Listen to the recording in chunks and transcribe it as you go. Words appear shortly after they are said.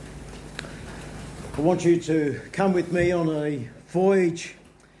I want you to come with me on a voyage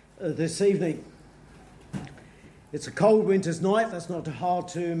this evening. It's a cold winter's night. That's not hard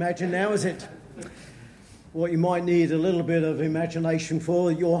to imagine now, is it? What you might need a little bit of imagination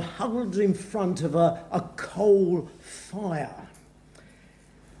for, you're huddled in front of a coal fire,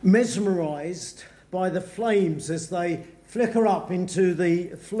 mesmerised by the flames as they flicker up into the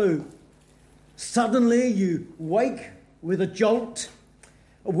flue. Suddenly you wake with a jolt,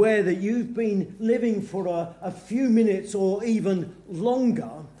 aware that you've been living for a few minutes or even longer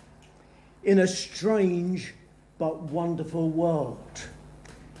in a strange but wonderful world.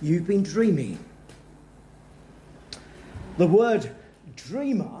 You've been dreaming. The word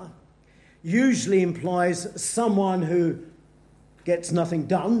dreamer usually implies someone who gets nothing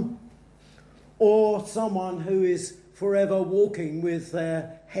done, or someone who is forever walking with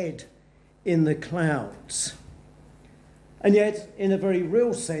their head in the clouds. And yet, in a very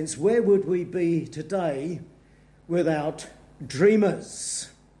real sense, where would we be today without dreamers?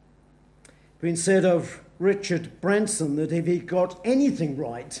 It's been said of Richard Branson that if he got anything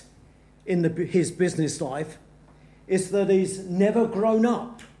right in his business life, it's that he's never grown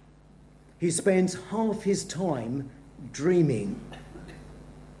up. He spends half his time dreaming.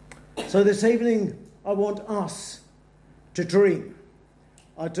 So this evening, I want us to dream.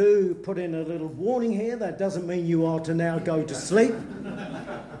 I do put in a little warning here. That doesn't mean you are to now go to sleep.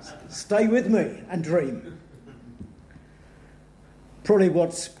 Stay with me and dream. Probably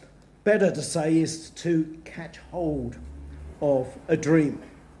what's better to say is to catch hold of a dream.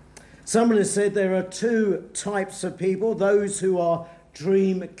 Someone has said there are two types of people, those who are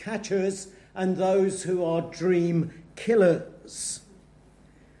dream catchers and those who are dream killers.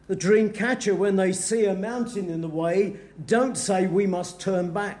 The dream catcher, when they see a mountain in the way, don't say we must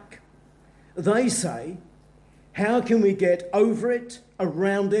turn back. They say, how can we get over it,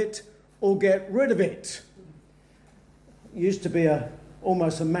 around it, or get rid of it? It used to be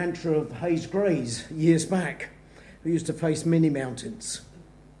almost a mantra of Hayes Gray's years back, who used to face many mountains.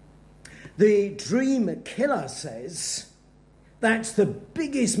 The dream killer says, that's the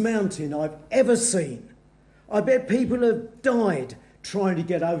biggest mountain I've ever seen. I bet people have died trying to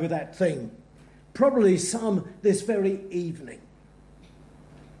get over that thing. Probably some this very evening.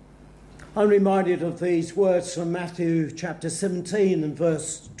 I'm reminded of these words from Matthew chapter 17 and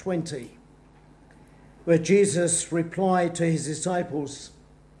verse 20, where Jesus replied to his disciples,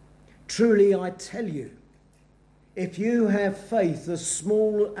 "Truly I tell you, if you have faith as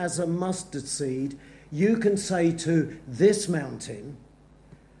small as a mustard seed, you can say to this mountain,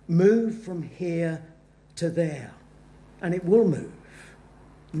 move from here to there, and it will move.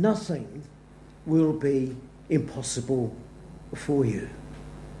 Nothing will be impossible for you."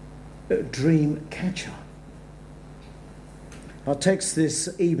 A dream catcher. Our text this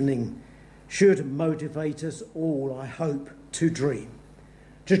evening should motivate us all, I hope, to dream.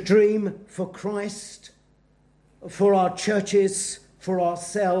 To dream for Christ, for our churches, for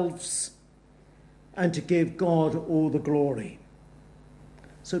ourselves, and to give God all the glory.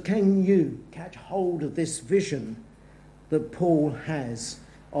 So can you catch hold of this vision that Paul has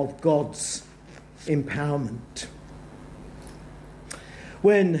of God's empowerment?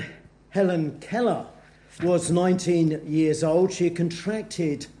 When Helen Keller was 19 years old, she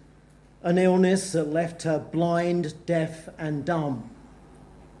contracted an illness that left her blind, deaf and dumb.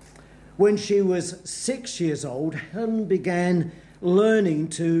 When she was 6 years old, Helen began learning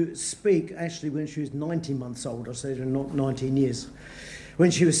to speak. Actually, when she was 19 months old, I said not 19 years.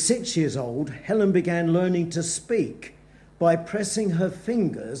 When she was 6 years old, Helen began learning to speak by pressing her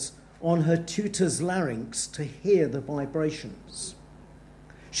fingers on her tutor's larynx to hear the vibrations.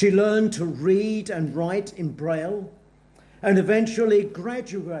 She learned to read and write in Braille and eventually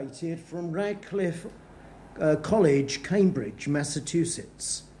graduated from Radcliffe College, Cambridge,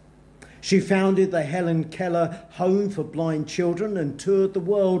 Massachusetts. She founded the Helen Keller Home for Blind Children and toured the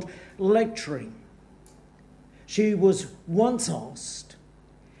world lecturing. She was once asked,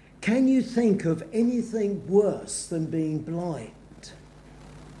 "Can you think of anything worse than being blind?"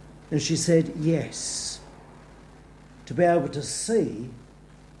 And she said, yes, to be able to see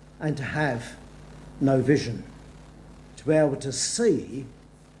and to have no vision. To be able to see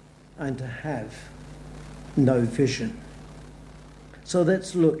and to have no vision. So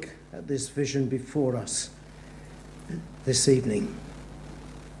let's look at this vision before us this evening.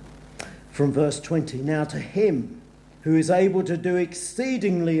 From verse 20, "Now to him who is able to do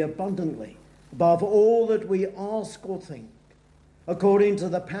exceedingly abundantly, above all that we ask or think, according to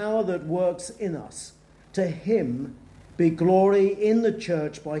the power that works in us, to him be glory in the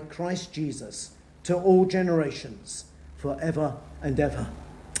church by Christ Jesus, to all generations, forever and ever.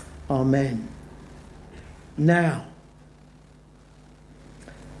 Amen." now.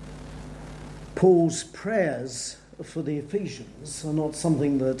 Paul's prayers for the Ephesians are not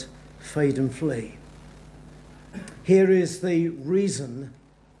something that fade and flee. Here is the reason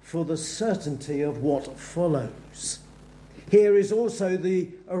for the certainty of what follows. Here is also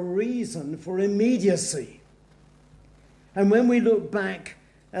a reason for immediacy. And when we look back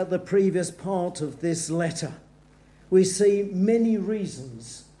at the previous part of this letter, we see many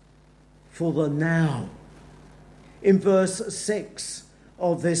reasons for the now. In verse 6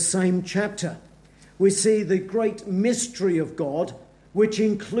 of this same chapter, we see the great mystery of God, which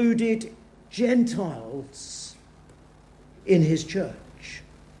included Gentiles in his church.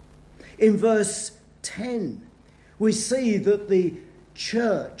 In verse 10, we see that the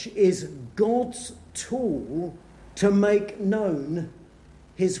church is God's tool to make known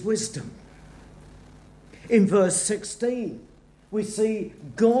his wisdom. In verse 16, we see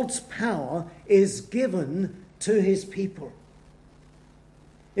God's power is given to his people.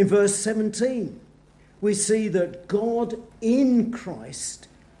 In verse 17, we see that God in Christ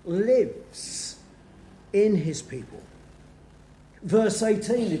lives in his people. Verse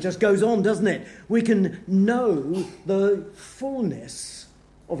 18, it just goes on, doesn't it? We can know the fullness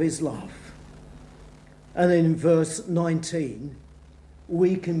of his love. And then in verse 19,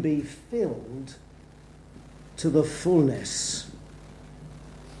 we can be filled to the fullness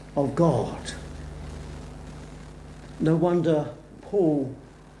of God. No wonder Paul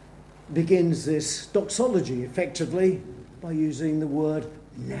begins this doxology effectively by using the word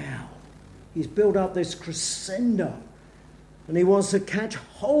now. He's built up this crescendo and he wants to catch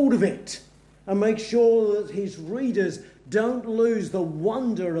hold of it and make sure that his readers don't lose the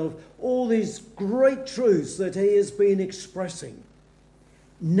wonder of all these great truths that he has been expressing.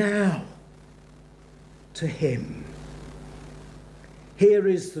 Now, to him. Here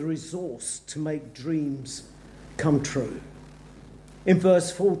is the resource to make dreams come true. In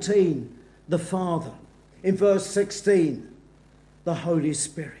verse 14, the Father. In verse 16, the Holy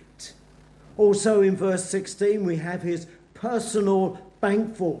Spirit. Also in verse 16, we have his personal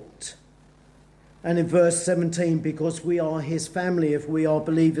bank vault. And in verse 17, because we are his family, if we are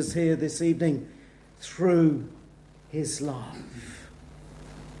believers here this evening, through his love.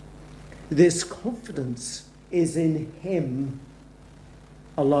 This confidence is in him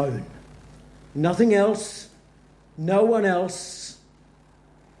alone. Nothing else, no one else.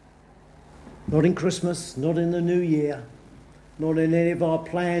 Not in Christmas, not in the New Year, not in any of our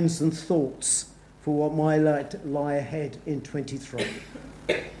plans and thoughts for what might lie ahead in 23.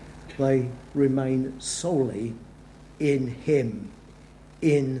 They remain solely in him,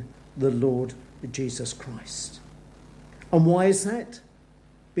 in the Lord Jesus Christ. And why is that?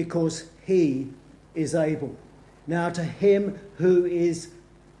 Because he is able. Now to him who is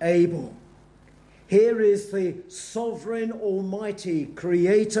able. Here is the sovereign, almighty,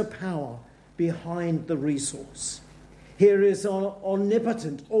 creator power behind the resource. Here is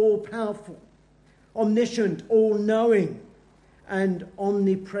omnipotent, all-powerful, omniscient, all-knowing, and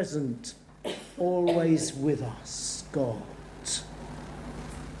omnipresent, always with us, God.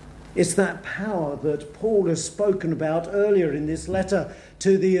 It's that power that Paul has spoken about earlier in this letter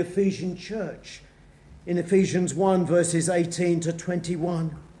to the Ephesian church. In Ephesians 1, verses 18 to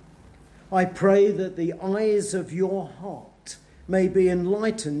 21. I pray that the eyes of your heart may be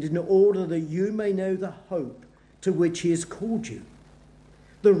enlightened in order that you may know the hope to which he has called you,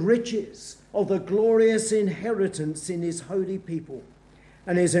 the riches of the glorious inheritance in his holy people,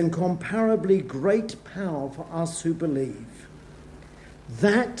 and his incomparably great power for us who believe.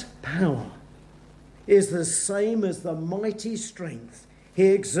 That power is the same as the mighty strength he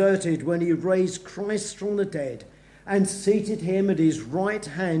exerted when he raised Christ from the dead and seated him at his right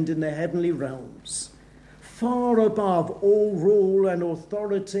hand in the heavenly realms, far above all rule and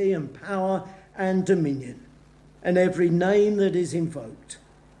authority and power and dominion, and every name that is invoked,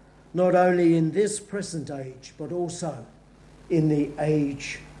 not only in this present age, but also in the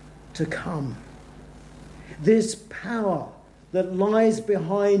age to come. This power that lies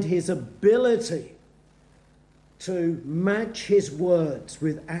behind his ability to match his words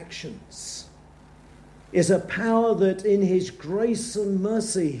with actions is a power that in his grace and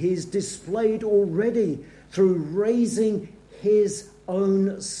mercy he's displayed already through raising his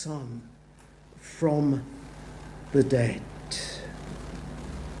own Son from the dead.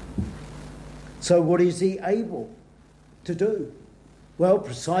 So what is he able to do? Well,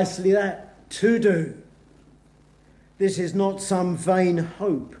 precisely that, to do. This is not some vain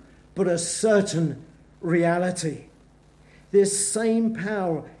hope, but a certain reality. This same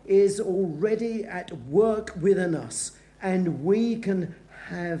power is already at work within us, and we can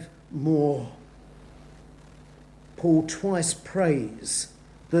have more. Paul twice prays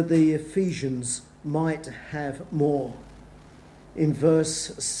that the Ephesians might have more. In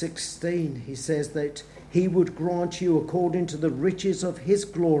verse 16, he says that he would grant you, according to the riches of his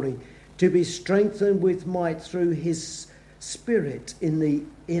glory, to be strengthened with might through his Spirit in the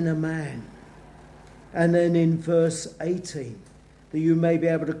inner man. And then in verse 18, that you may be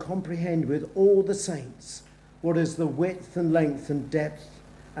able to comprehend with all the saints what is the width and length and depth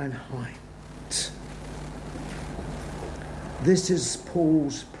and height. This is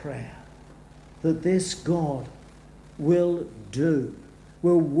Paul's prayer, that this God will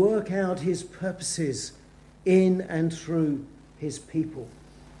work out his purposes in and through his people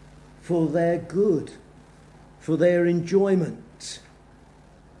for their good, for their enjoyment,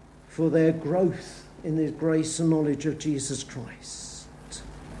 for their growth in the grace and knowledge of Jesus Christ.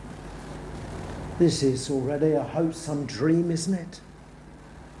 This is already, I hope, some dream, isn't it?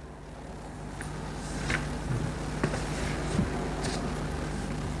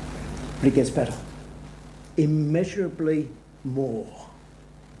 But it gets better. Immeasurably more.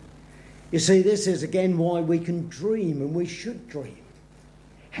 You see, this is again why we can dream, and we should dream.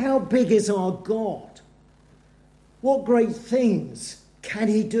 How big is our God? What great things can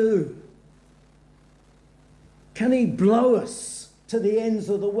he do? Can he blow us to the ends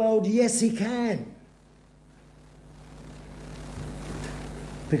of the world? Yes, he can.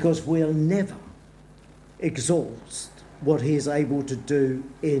 Because we'll never exhaust what he is able to do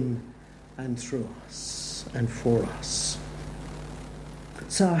in and through us and for us.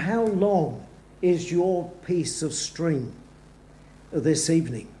 So how long is your piece of string this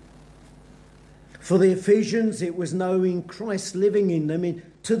evening? For the Ephesians, it was knowing Christ living in them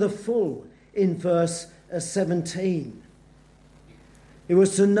to the full in verse 17. It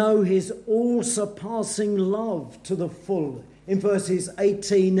was to know his all-surpassing love to the full in verses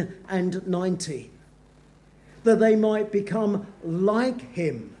 18 and 19. That they might become like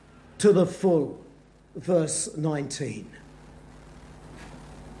him to the full, verse 19.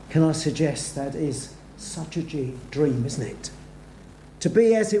 Can I suggest that is such a dream, isn't it? To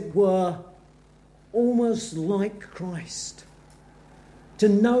be, as it were, almost like Christ. To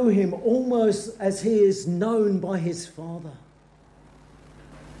know him almost as he is known by his Father.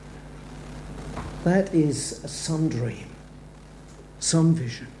 That is some dream, some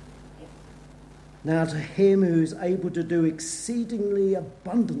vision. Now to him who is able to do exceedingly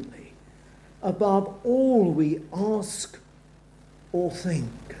abundantly above all we ask or think.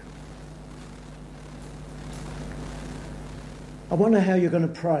 I wonder how you're going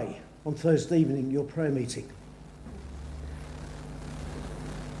to pray on Thursday evening, your prayer meeting.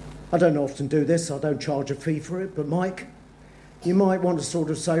 I don't often do this, I don't charge a fee for it, but Mike, you might want to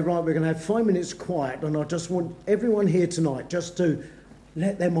sort of say, right, we're going to have 5 minutes quiet, and I just want everyone here tonight just to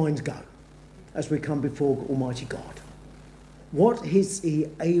let their minds go as we come before Almighty God. What is he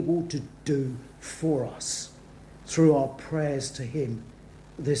able to do for us through our prayers to him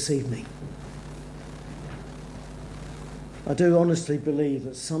this evening? I do honestly believe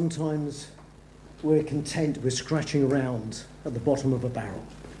that sometimes we're content with scratching around at the bottom of a barrel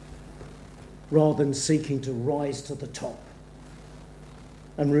rather than seeking to rise to the top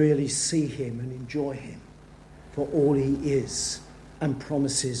and really see him and enjoy him for all he is and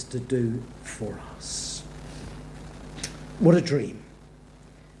promises to do for us. What a dream.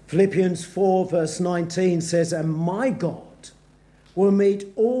 Philippians 4 verse 19 says, and my God will meet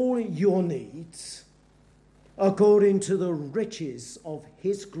all your needs according to the riches of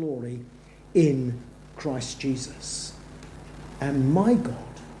his glory in Christ Jesus. And my God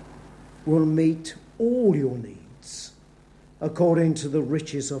will meet all your needs according to the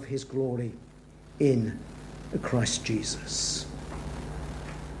riches of his glory in Christ Jesus.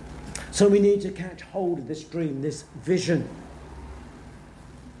 So we need to catch hold of this dream, this vision.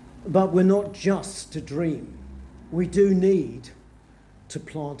 But we're not just to dream. We do need to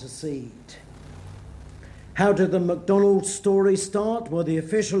plant a seed. How did the McDonald's story start? Well, the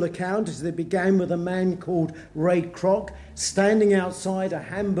official account is that it began with a man called Ray Kroc standing outside a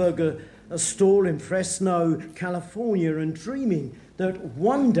hamburger stall in Fresno, California, and dreaming that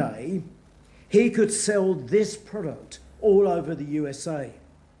one day he could sell this product all over the USA.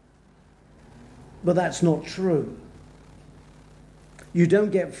 But that's not true. You don't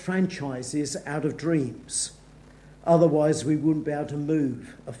get franchises out of dreams. Otherwise, we wouldn't be able to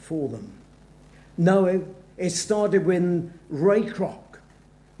move for them. No, it started when Ray Kroc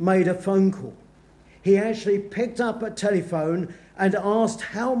made a phone call. He actually picked up a telephone and asked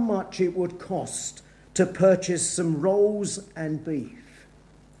how much it would cost to purchase some rolls and beef.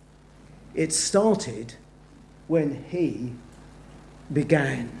 It started when he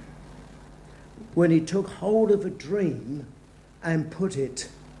began. when he took hold of a dream and put it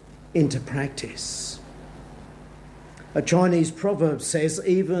into practice. A Chinese proverb says,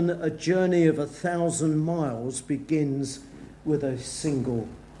 even a journey of 1,000 miles begins with a single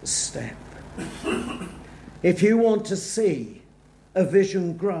step. If you want to see a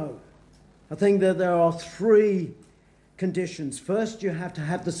vision grow, I think that there are three conditions. First, you have to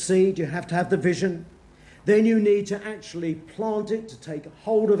have the seed, you have to have the vision. Then you need to actually plant it, to take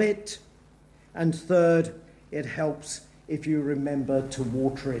hold of it. And third, it helps if you remember to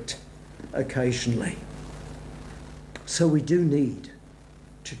water it occasionally. So we do need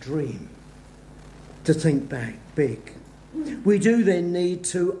to dream, to think back big. We do then need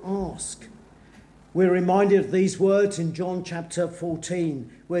to ask. We're reminded of these words in John chapter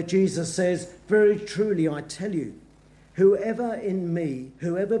 14, where Jesus says, very truly I tell you, whoever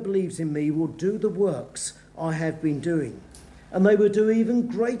believes in me will do the works I have been doing. And they will do even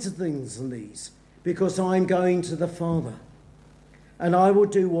greater things than these, because I'm going to the Father. And I will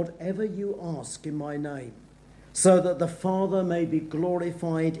do whatever you ask in my name, so that the Father may be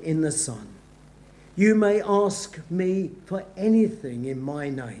glorified in the Son. You may ask me for anything in my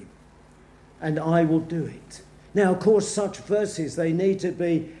name, and I will do it. Now, of course, such verses, they need to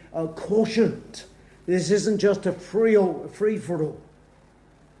be cautioned. This isn't just a free-for-all.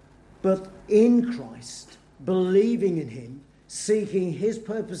 But in Christ, believing in him, seeking his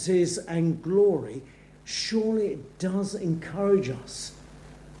purposes and glory, surely it does encourage us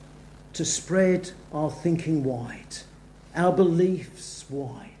to spread our thinking wide, our beliefs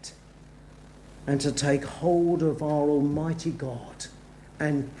wide, and to take hold of our Almighty God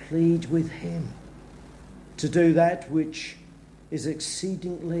and plead with him to do that which is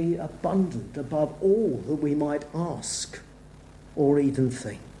exceedingly abundant above all that we might ask or even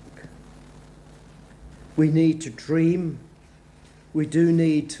think. We need to dream, we do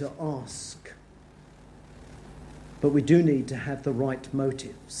need to ask, but we do need to have the right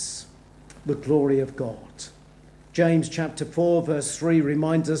motives, the glory of God. James chapter 4 verse 3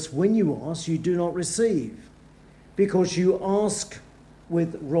 reminds us, when you ask, you do not receive, because you ask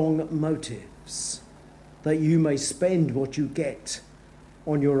with wrong motives, that you may spend what you get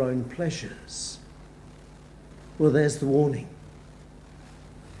on your own pleasures. Well, there's the warning.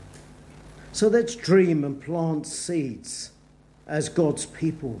 So let's dream and plant seeds as God's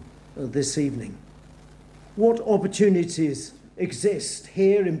people this evening. What opportunities exist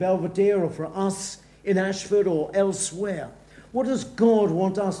here in Belvedere or for us in Ashford or elsewhere? What does God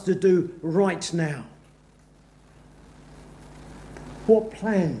want us to do right now? What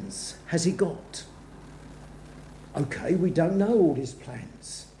plans has he got? Okay, we don't know all his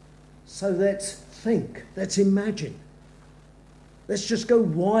plans. So let's think, let's imagine. Let's just go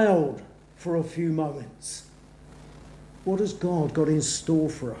wild for a few moments. What has God got in store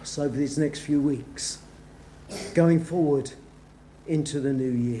for us over these next few weeks, going forward into the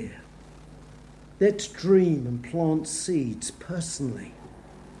new year? Let's dream and plant seeds personally.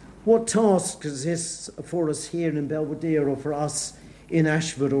 What task is this for us here in Belvedere or for us in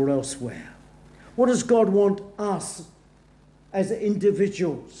Ashford or elsewhere? What does God want us as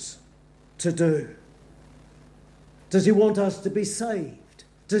individuals to do? Does he want us to be saved?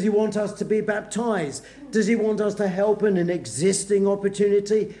 Does he want us to be baptized? Does he want us to help in an existing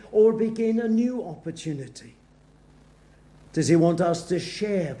opportunity or begin a new opportunity? Does he want us to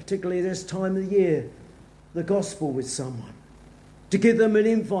share, particularly this time of the year, the gospel with someone? To give them an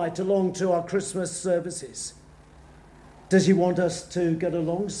invite along to our Christmas services? Does he want us to get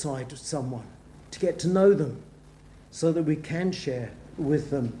alongside someone, to get to know them, so that we can share with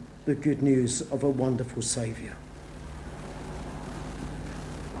them the good news of a wonderful Saviour?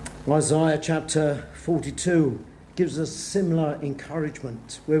 Isaiah chapter 42 gives us similar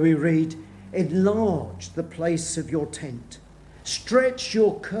encouragement, where we read, "Enlarge the place of your tent. Stretch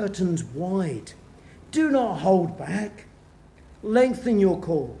your curtains wide. Do not hold back. Lengthen your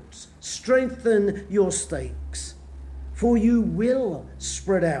cords. Strengthen your stakes. For you will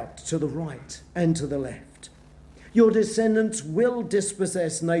spread out to the right and to the left. Your descendants will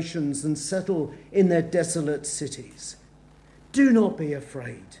dispossess nations and settle in their desolate cities. Do not be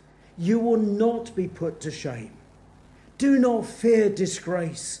afraid. You will not be put to shame. Do not fear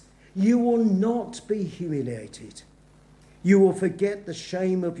disgrace. You will not be humiliated. You will forget the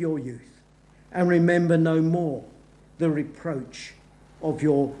shame of your youth and remember no more the reproach of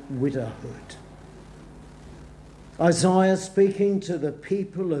your widowhood." Isaiah speaking to the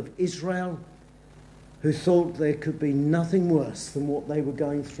people of Israel who thought there could be nothing worse than what they were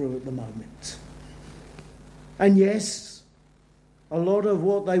going through at the moment. And yes, a lot of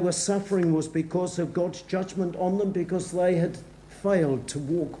what they were suffering was because of God's judgment on them, because they had failed to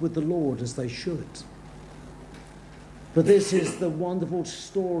walk with the Lord as they should. But this is the wonderful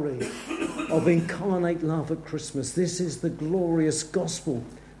story of incarnate love at Christmas. This is the glorious gospel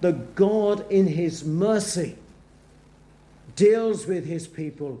that God in his mercy deals with his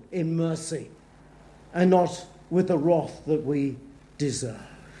people in mercy and not with the wrath that we deserve.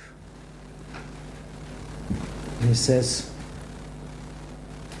 And he says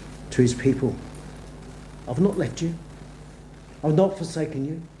to his people, I've not left you. I've not forsaken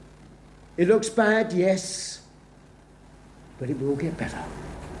you. It looks bad, yes, but it will get better.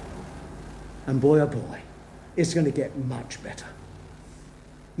 And boy, oh boy, it's going to get much better.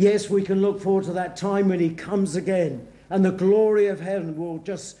 Yes, we can look forward to that time when he comes again and the glory of heaven will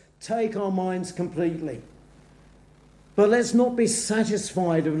just take our minds completely. But let's not be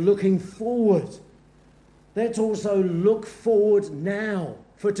satisfied of looking forward. Let's also look forward now,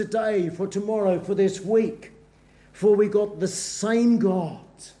 for today, for tomorrow, for this week. For we got the same God,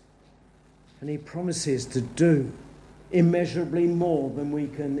 and he promises to do immeasurably more than we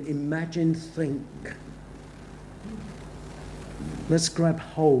can imagine, think. Let's grab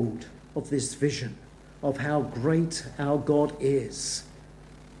hold of this vision of how great our God is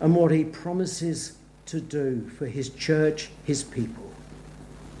and what he promises to do for his church, his people.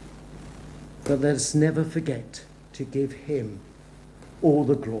 But let's never forget to give him all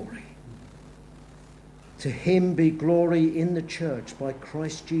the glory. To him be glory in the church by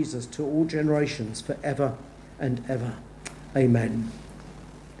Christ Jesus to all generations forever and ever. Amen.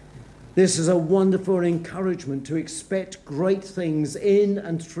 This is a wonderful encouragement to expect great things in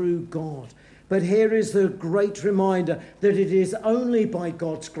and through God. But here is the great reminder that it is only by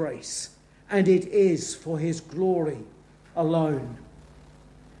God's grace and it is for his glory alone.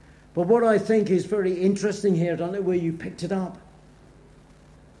 But what I think is very interesting here, I don't know where you picked it up,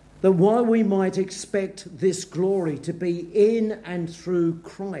 that while we might expect this glory to be in and through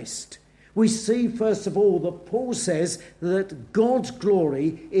Christ, we see, first of all, that Paul says that God's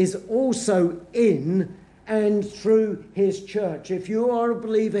glory is also in and through his church. If you are a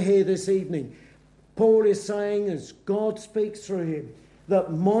believer here this evening, Paul is saying, as God speaks through him,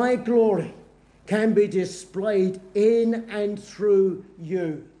 that my glory can be displayed in and through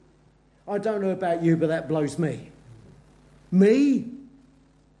you. I don't know about you, but that blows me. Me?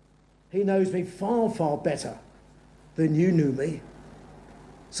 He knows me far, far better than you knew me.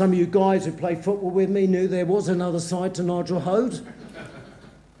 Some of you guys who played football with me knew there was another side to Nigel Hode.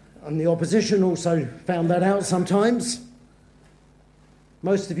 And the opposition also found that out sometimes.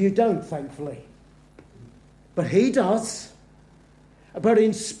 Most of you don't, thankfully. But he does. But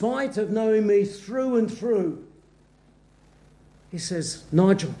in spite of knowing me through and through, he says,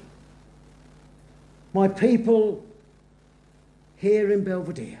 Nigel, my people here in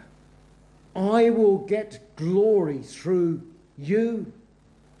Belvedere, I will get glory through you.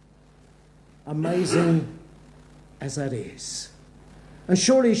 Amazing as that is. And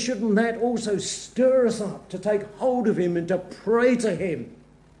surely shouldn't that also stir us up to take hold of him and to pray to him,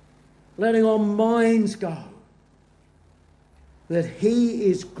 letting our minds go, that he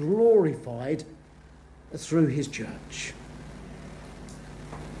is glorified through his church.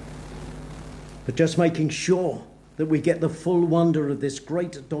 But just making sure that we get the full wonder of this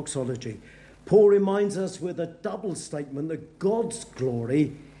great doxology, Paul reminds us with a double statement that God's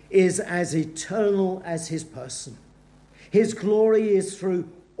glory is as eternal as his person. His glory is through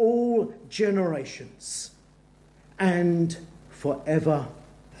all generations and forever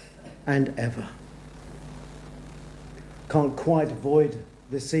and ever. Can't quite avoid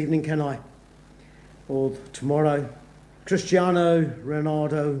this evening, can I? Or tomorrow. Cristiano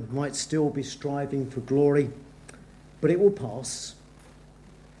Ronaldo might still be striving for glory, but it will pass.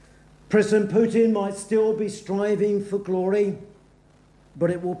 President Putin might still be striving for glory, but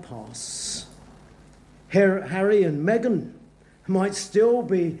it will pass. Harry and Meghan might still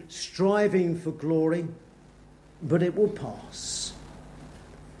be striving for glory, but it will pass.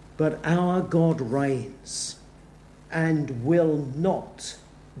 But our God reigns and will not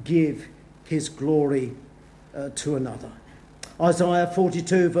give his glory to another. Isaiah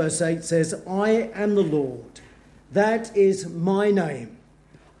 42 verse 8 says, I am the Lord, that is my name.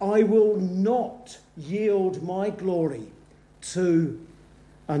 I will not yield my glory to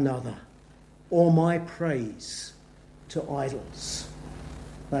another, or my praise to idols.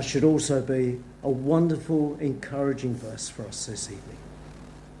 That should also be a wonderful, encouraging verse for us this evening.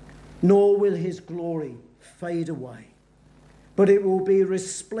 Nor will his glory fade away, but it will be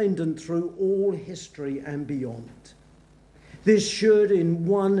resplendent through all history and beyond. This should, in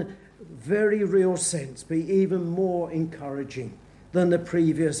one very real sense, be even more encouraging than the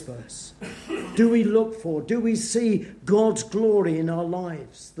previous verse? Do we look for, do we see God's glory in our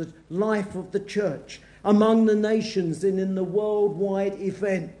lives, the life of the church, among the nations and in the worldwide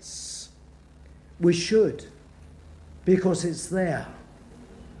events? We should, because it's there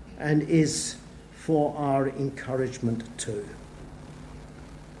and is for our encouragement too.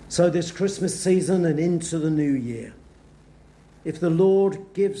 So this Christmas season and into the new year, if the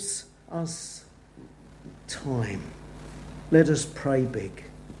Lord gives us time, let us pray big,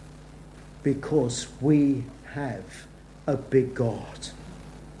 because we have a big God.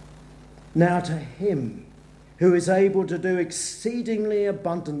 Now to him who is able to do exceedingly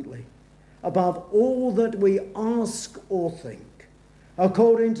abundantly above all that we ask or think,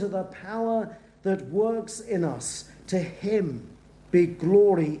 according to the power that works in us, to him be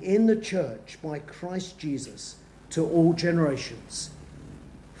glory in the church by Christ Jesus to all generations,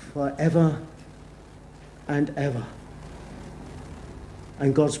 forever and ever.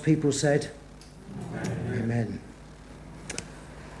 And God's people said, Amen. Amen.